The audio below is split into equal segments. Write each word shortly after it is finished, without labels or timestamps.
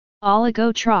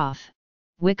Oligotroph,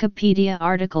 Wikipedia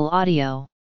article audio.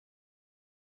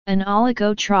 An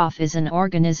oligotroph is an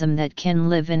organism that can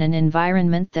live in an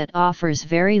environment that offers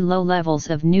very low levels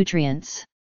of nutrients.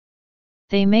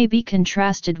 They may be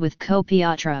contrasted with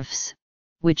copiotrophs,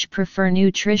 which prefer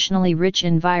nutritionally rich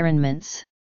environments.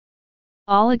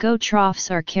 Oligotrophs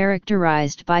are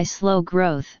characterized by slow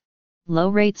growth, low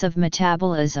rates of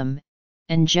metabolism,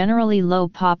 and generally low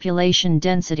population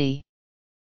density.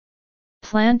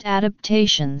 Plant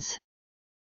adaptations.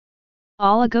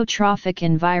 Oligotrophic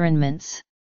environments.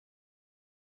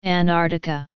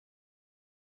 Antarctica,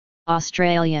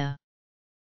 Australia,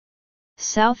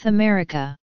 South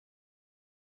America,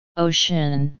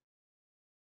 Ocean.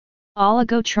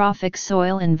 Oligotrophic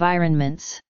soil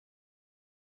environments.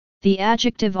 The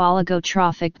adjective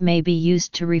oligotrophic may be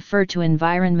used to refer to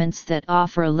environments that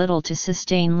offer little to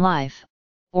sustain life,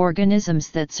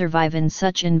 organisms that survive in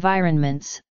such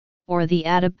environments, or the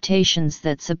adaptations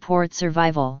that support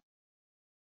survival.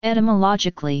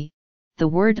 Etymologically, the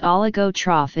word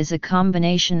oligotroph is a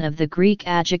combination of the Greek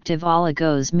adjective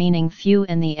oligos meaning few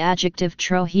and the adjective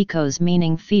trochikos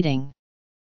meaning feeding.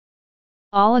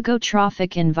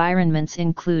 Oligotrophic environments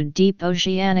include deep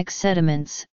oceanic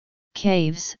sediments,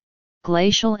 caves,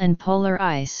 glacial and polar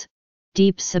ice,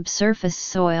 deep subsurface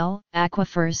soil,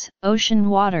 aquifers, ocean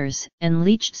waters, and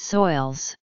leached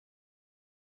soils.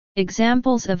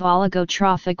 Examples of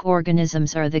oligotrophic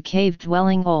organisms are the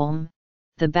cave-dwelling olm,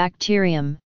 the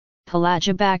bacterium,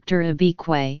 Pelagibacter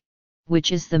ubique,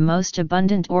 which is the most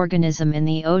abundant organism in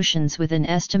the oceans with an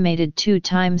estimated 2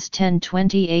 ×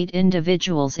 1028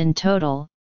 individuals in total,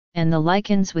 and the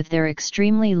lichens with their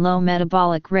extremely low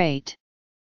metabolic rate.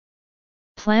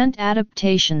 Plant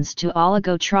adaptations to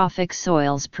oligotrophic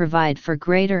soils provide for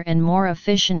greater and more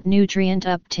efficient nutrient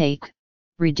uptake,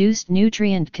 reduced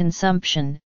nutrient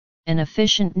consumption, and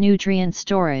efficient nutrient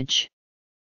storage.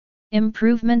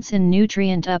 Improvements in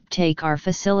nutrient uptake are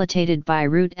facilitated by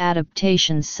root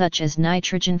adaptations such as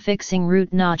nitrogen-fixing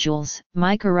root nodules,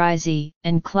 mycorrhizae,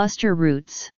 and cluster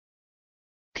roots.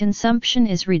 Consumption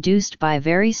is reduced by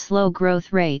very slow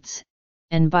growth rates,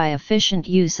 and by efficient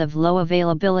use of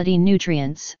low-availability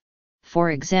nutrients,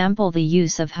 for example the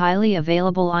use of highly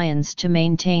available ions to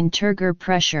maintain turgor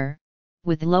pressure,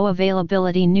 with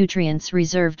low-availability nutrients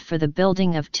reserved for the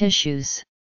building of tissues.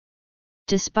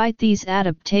 Despite these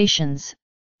adaptations,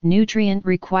 nutrient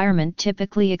requirement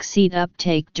typically exceed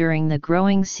uptake during the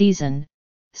growing season,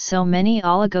 so many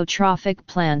oligotrophic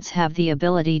plants have the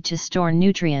ability to store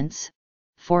nutrients,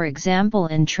 for example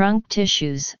in trunk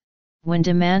tissues, when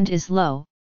demand is low,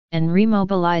 and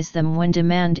remobilize them when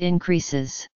demand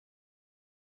increases.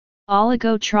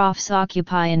 Oligotrophs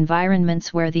occupy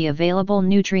environments where the available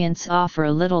nutrients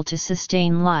offer little to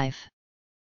sustain life.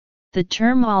 The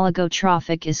term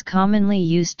oligotrophic is commonly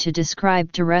used to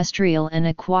describe terrestrial and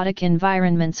aquatic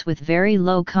environments with very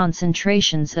low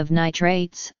concentrations of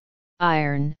nitrates,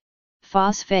 iron,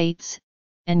 phosphates,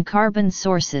 and carbon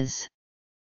sources.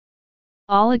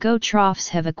 Oligotrophs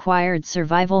have acquired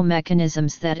survival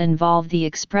mechanisms that involve the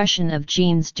expression of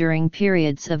genes during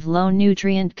periods of low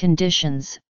nutrient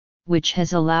conditions, which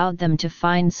has allowed them to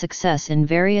find success in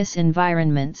various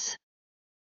environments.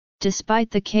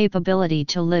 Despite the capability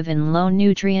to live in low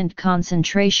nutrient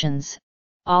concentrations,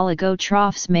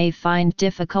 oligotrophs may find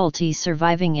difficulty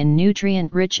surviving in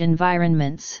nutrient-rich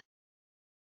environments.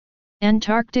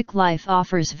 Antarctic life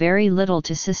offers very little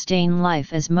to sustain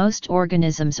life as most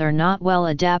organisms are not well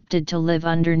adapted to live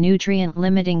under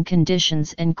nutrient-limiting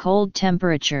conditions and cold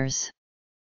temperatures.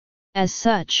 As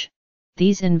such,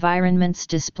 these environments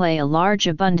display a large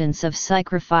abundance of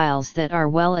psychrophiles that are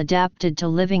well adapted to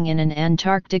living in an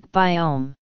Antarctic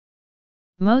biome.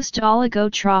 Most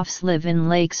oligotrophs live in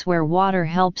lakes where water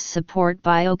helps support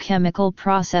biochemical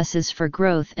processes for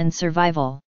growth and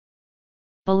survival.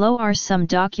 Below are some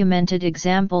documented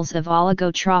examples of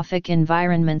oligotrophic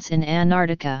environments in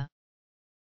Antarctica.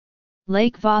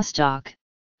 Lake Vostok,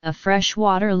 a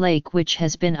freshwater lake which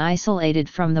has been isolated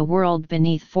from the world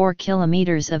beneath 4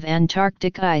 kilometers of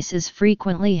Antarctic ice, is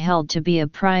frequently held to be a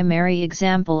primary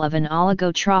example of an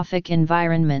oligotrophic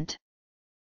environment.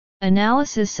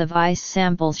 Analysis of ice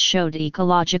samples showed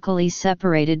ecologically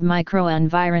separated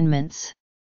microenvironments.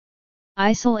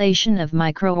 Isolation of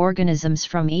microorganisms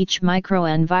from each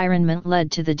microenvironment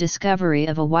led to the discovery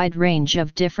of a wide range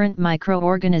of different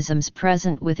microorganisms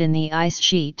present within the ice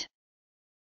sheet.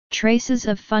 Traces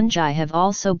of fungi have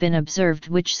also been observed,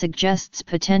 which suggests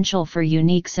potential for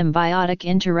unique symbiotic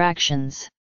interactions.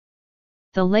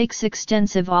 The lake's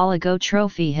extensive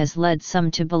oligotrophy has led some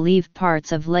to believe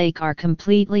parts of lake are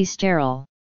completely sterile.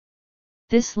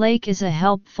 This lake is a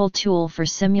helpful tool for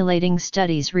simulating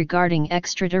studies regarding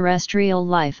extraterrestrial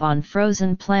life on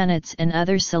frozen planets and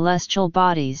other celestial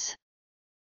bodies.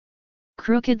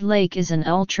 Crooked Lake is an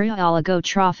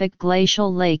ultra-oligotrophic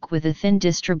glacial lake with a thin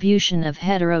distribution of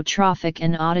heterotrophic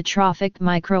and autotrophic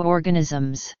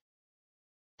microorganisms.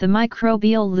 The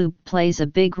microbial loop plays a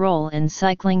big role in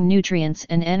cycling nutrients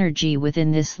and energy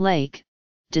within this lake,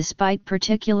 despite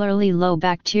particularly low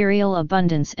bacterial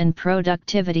abundance and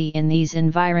productivity in these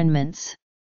environments.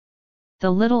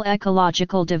 The little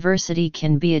ecological diversity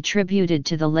can be attributed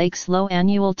to the lake's low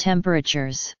annual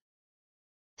temperatures.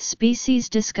 Species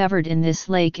discovered in this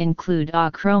lake include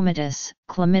Achromatus,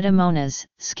 Chlamydomonas,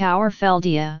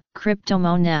 Scaurfeldia,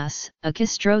 Cryptomonas,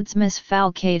 Achistrodsmus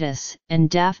falcatus, and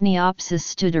Daphniopsis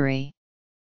studeri.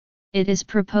 It is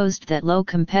proposed that low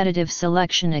competitive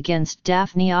selection against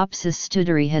Daphniopsis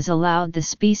studeri has allowed the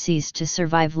species to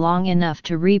survive long enough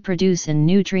to reproduce in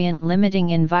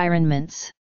nutrient-limiting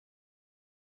environments.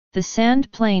 The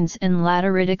sand plains and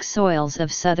lateritic soils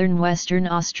of southern Western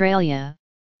Australia,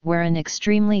 where an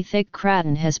extremely thick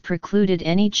craton has precluded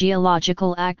any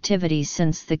geological activity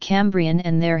since the Cambrian,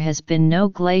 and there has been no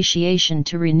glaciation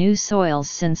to renew soils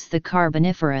since the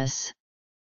Carboniferous.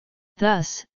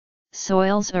 Thus,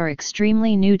 soils are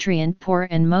extremely nutrient poor,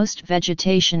 and most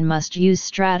vegetation must use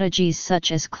strategies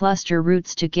such as cluster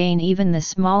roots to gain even the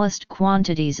smallest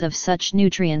quantities of such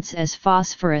nutrients as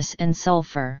phosphorus and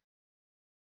sulfur.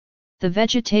 The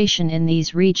vegetation in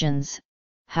these regions,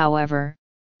 however,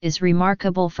 is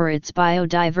remarkable for its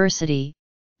biodiversity,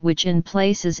 which in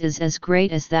places is as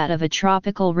great as that of a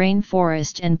tropical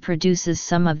rainforest and produces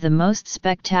some of the most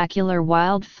spectacular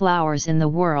wildflowers in the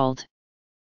world.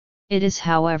 It is,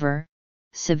 however,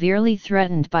 severely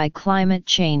threatened by climate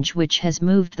change, which has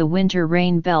moved the winter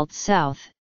rain belt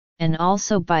south, and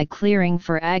also by clearing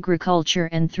for agriculture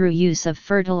and through use of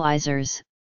fertilizers,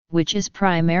 which is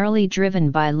primarily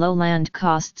driven by low land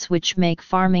costs, which make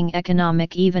farming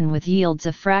economic even with yields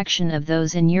a fraction of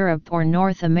those in Europe or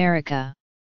North America.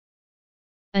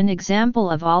 An example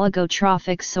of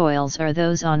oligotrophic soils are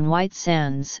those on white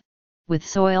sands, with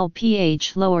soil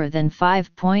pH lower than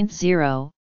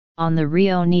 5.0, on the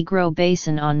Rio Negro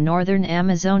Basin on northern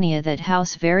Amazonia that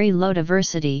house very low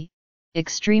diversity,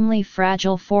 extremely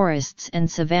fragile forests and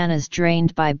savannas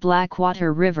drained by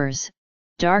blackwater rivers,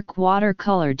 dark water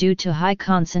color due to high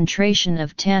concentration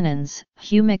of tannins,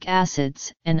 humic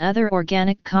acids, and other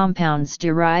organic compounds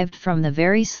derived from the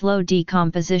very slow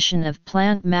decomposition of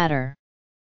plant matter.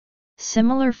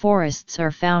 Similar forests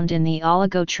are found in the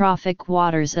oligotrophic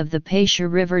waters of the Pacia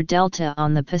River Delta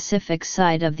on the Pacific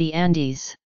side of the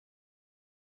Andes.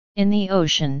 In the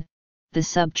ocean, the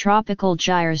subtropical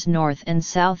gyres north and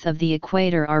south of the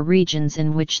equator are regions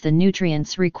in which the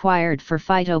nutrients required for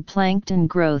phytoplankton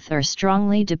growth are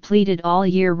strongly depleted all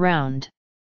year round.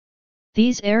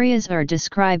 These areas are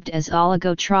described as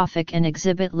oligotrophic and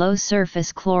exhibit low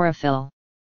surface chlorophyll.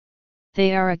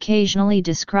 They are occasionally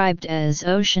described as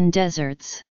ocean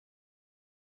deserts.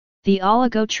 The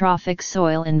oligotrophic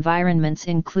soil environments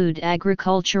include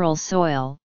agricultural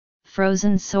soil,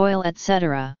 frozen soil,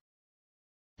 etc.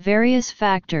 Various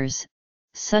factors,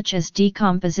 such as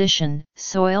decomposition,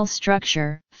 soil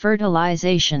structure,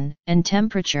 fertilization, and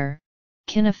temperature,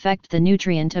 can affect the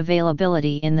nutrient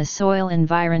availability in the soil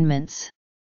environments.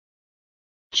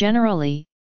 Generally,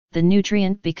 the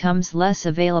nutrient becomes less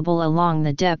available along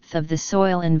the depth of the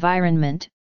soil environment,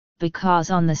 because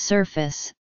on the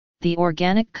surface, the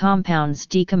organic compounds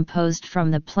decomposed from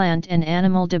the plant and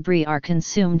animal debris are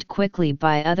consumed quickly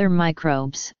by other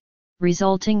microbes,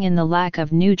 resulting in the lack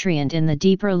of nutrient in the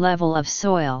deeper level of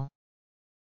soil.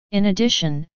 In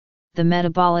addition, the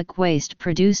metabolic waste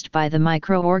produced by the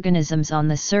microorganisms on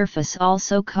the surface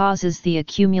also causes the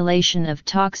accumulation of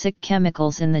toxic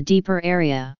chemicals in the deeper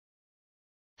area.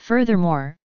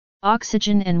 Furthermore,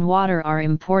 oxygen and water are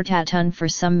important for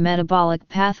some metabolic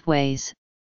pathways,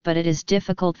 but it is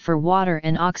difficult for water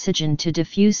and oxygen to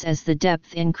diffuse as the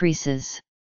depth increases.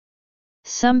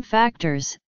 Some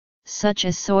factors, such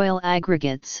as soil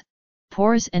aggregates,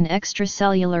 pores and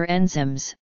extracellular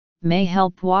enzymes, may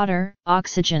help water,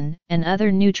 oxygen, and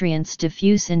other nutrients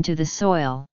diffuse into the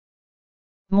soil.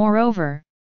 Moreover,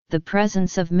 the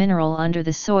presence of mineral under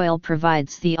the soil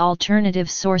provides the alternative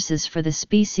sources for the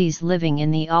species living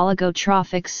in the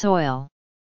oligotrophic soil.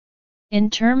 In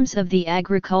terms of the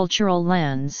agricultural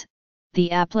lands,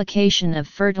 the application of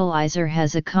fertilizer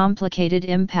has a complicated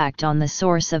impact on the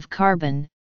source of carbon,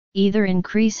 either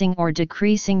increasing or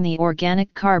decreasing the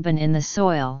organic carbon in the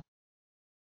soil.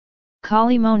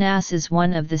 Polymonas is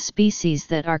one of the species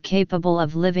that are capable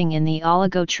of living in the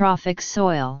oligotrophic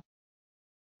soil.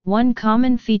 One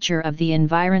common feature of the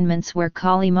environments where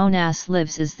Polymonas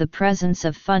lives is the presence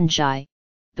of fungi,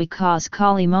 because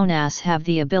Polymonas have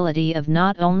the ability of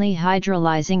not only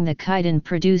hydrolyzing the chitin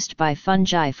produced by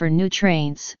fungi for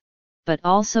nutrients, but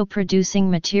also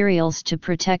producing materials to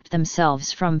protect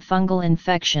themselves from fungal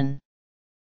infection.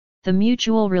 The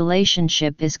mutual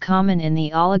relationship is common in the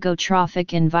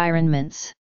oligotrophic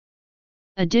environments.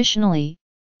 Additionally,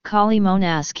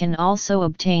 Polymonas can also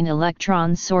obtain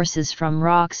electron sources from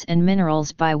rocks and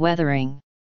minerals by weathering.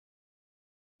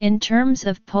 In terms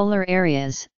of polar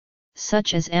areas,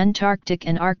 such as Antarctic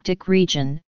and Arctic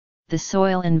region, the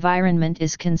soil environment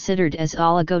is considered as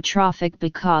oligotrophic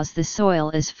because the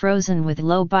soil is frozen with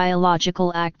low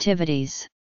biological activities.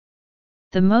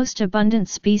 The most abundant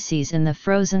species in the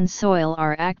frozen soil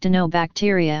are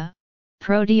actinobacteria,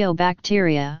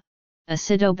 proteobacteria,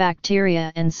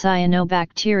 acidobacteria and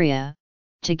cyanobacteria,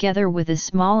 together with a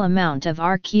small amount of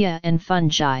archaea and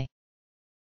fungi.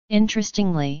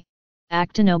 Interestingly,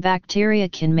 actinobacteria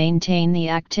can maintain the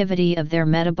activity of their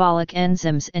metabolic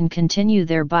enzymes and continue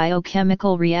their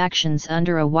biochemical reactions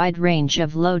under a wide range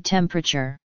of low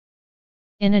temperature.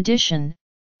 In addition,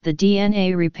 the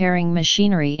DNA repairing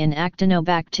machinery in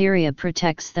actinobacteria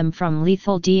protects them from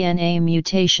lethal DNA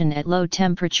mutation at low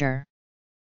temperature.